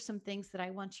 These are some things that I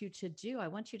want you to do. I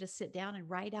want you to sit down and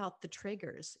write out the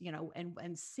triggers,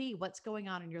 and see what's going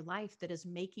on in your life that is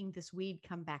making this weed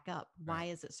come back up. Why Right.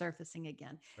 is it surfacing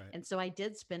again? Right. And so I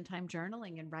did spend time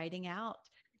journaling and writing out,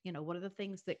 what are the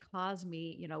things that cause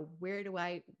me,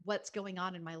 what's going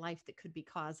on in my life that could be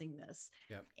causing this?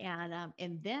 Yep.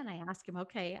 And then I asked him,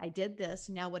 okay, I did this.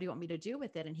 Now what do you want me to do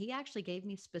with it? And he actually gave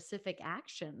me specific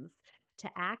actions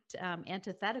to act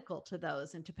antithetical to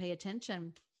those and to pay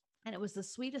attention. And it was the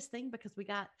sweetest thing because we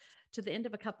got to the end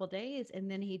of a couple of days and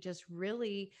then he just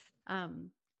really,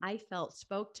 I felt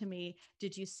spoke to me.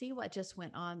 Did you see what just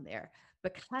went on there?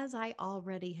 Because I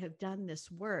already have done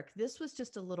this work. This was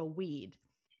just a little weed.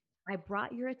 I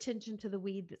brought your attention to the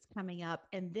weed that's coming up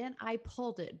and then I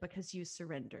pulled it because you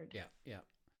surrendered. Yeah. Yeah.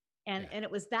 And it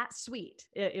was that sweet.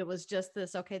 It was just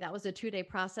this, okay, that was a 2-day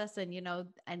process.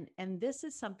 And, and this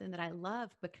is something that I love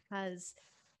because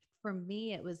for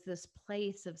me, it was this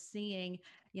place of seeing,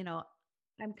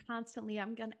 I'm constantly, have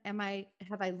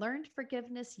I learned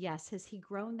forgiveness? Yes. Has he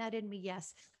grown that in me?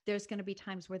 Yes. There's going to be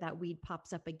times where that weed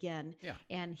pops up again. Yeah.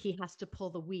 And he has to pull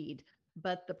the weed.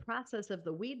 But the process of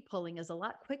the weed pulling is a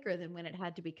lot quicker than when it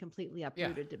had to be completely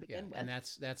uprooted to begin with. And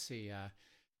that's the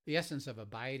essence of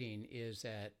abiding is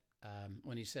that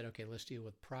when he said, okay, let's deal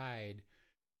with pride,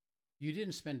 you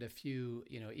didn't spend a few,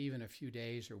 even a few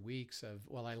days or weeks of,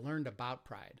 well, I learned about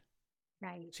pride.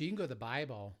 Right. So you can go to the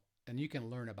Bible and you can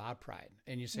learn about pride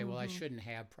and you say, well, I shouldn't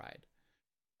have pride.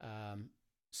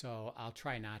 So I'll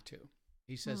try not to.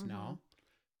 He says, no.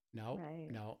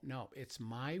 It's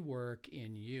my work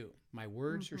in you. My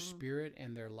words are spirit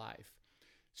and their life.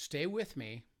 Stay with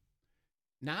me.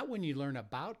 Not when you learn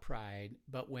about pride,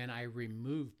 but when I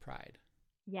remove pride.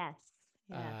 Yes.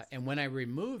 And when I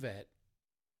remove it,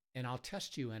 and I'll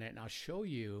test you in it, and I'll show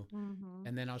you,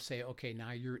 and then I'll say, okay,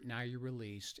 now you're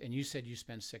released. And you said you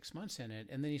spent 6 months in it,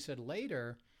 and then he said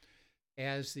later,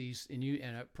 as these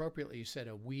and appropriately you said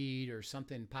a weed or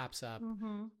something pops up,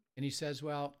 and he says,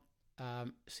 well,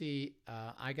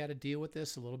 I got to deal with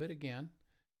this a little bit again.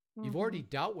 You've already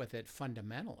dealt with it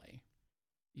fundamentally.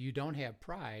 You don't have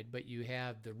pride, but you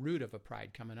have the root of a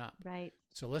pride coming up. Right.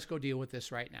 So let's go deal with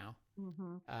this right now.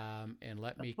 And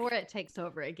let me before it takes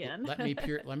over again. let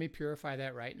me purify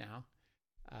that right now.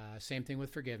 Same thing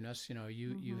with forgiveness.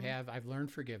 I've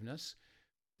learned forgiveness.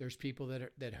 there's people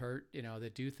that hurt,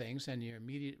 that do things, and your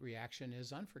immediate reaction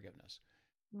is unforgiveness.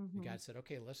 Mm-hmm. And God said,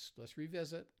 okay, let's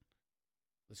revisit.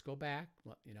 Let's go back.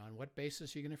 On what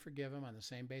basis are you going to forgive them? On the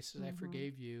same basis I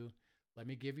forgave you. Let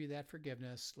me give you that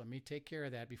forgiveness. Let me take care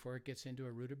of that before it gets into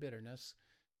a root of bitterness.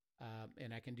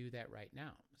 And I can do that right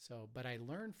now. But I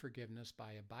learned forgiveness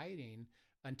by abiding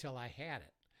until I had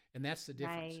it. And that's the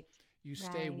difference. Right. You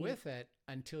stay with it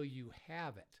until you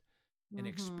have it and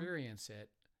experience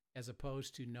it, as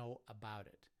opposed to know about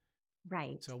it.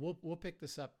 Right. So we'll pick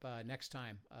this up next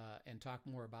time and talk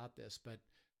more about this. But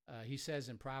he says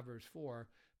in Proverbs 4,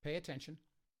 pay attention,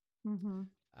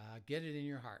 get it in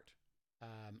your heart.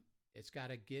 It's got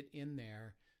to get in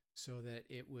there so that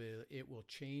it will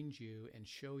change you and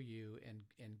show you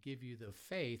and give you the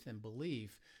faith and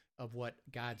belief of what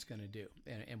God's going to do.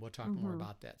 And we'll talk more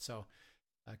about that. So,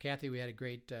 Kathy, we had a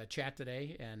great chat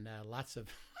today, and lots of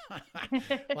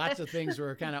things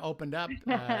were kind of opened up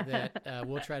that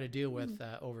we'll try to deal with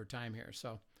over time here.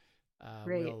 So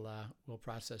we'll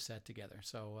process that together.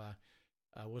 So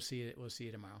we'll see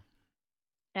you tomorrow.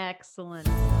 Excellent.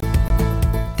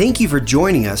 Thank you for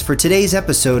joining us for today's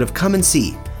episode of Come and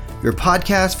See, your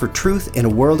podcast for truth in a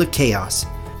world of chaos.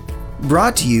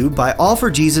 Brought to you by All for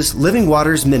Jesus Living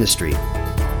Waters Ministry.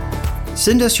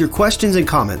 Send us your questions and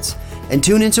comments, and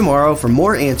tune in tomorrow for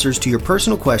more answers to your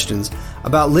personal questions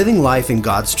about living life in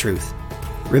God's truth.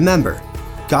 Remember,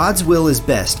 God's will is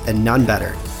best and none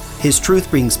better. His truth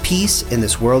brings peace in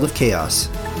this world of chaos.